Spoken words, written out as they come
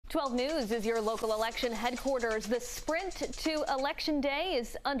12 News is your local election headquarters. The sprint to Election Day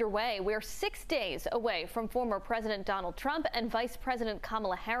is underway. We're 6 days away from former President Donald Trump and Vice President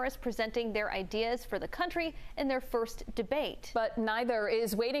Kamala Harris presenting their ideas for the country in their first debate. But neither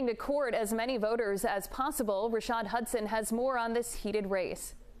is waiting to court as many voters as possible. Reshad Hudson has more on this heated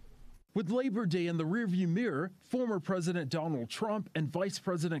race. With Labor Day in the rearview mirror, former President Donald Trump and Vice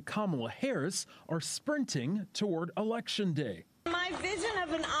President Kamala Harris are sprinting toward Election Day. My vision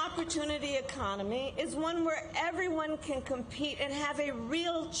of an opportunity economy is one where everyone can compete and have a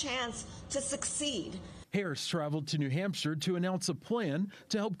real chance to succeed. Harris traveled to New Hampshire to announce a plan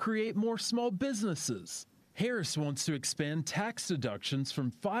to help create more small businesses. Harris wants to expand tax deductions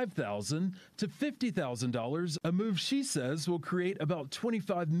from $5,000 to $50,000, a move she says will create about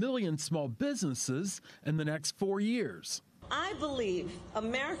 25 million small businesses in the next 4 years. I believe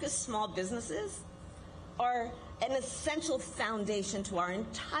America's small businesses are an essential foundation to our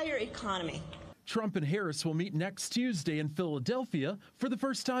entire economy. Trump and Harris will meet next Tuesday in Philadelphia for the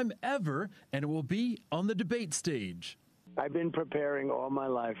first time ever, and it will be on the debate stage. I've been preparing all my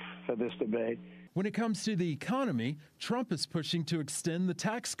life for this debate. When it comes to the economy, Trump is pushing to extend the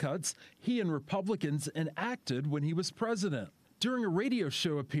tax cuts he and Republicans enacted when he was president. During a radio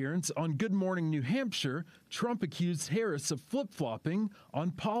show appearance on Good Morning New Hampshire, Trump accused Harris of flip-flopping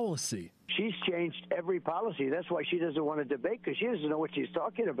on policy. She's changed every policy. That's why she doesn't want to debate, because she doesn't know what she's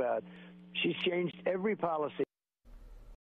talking about. She's changed every policy.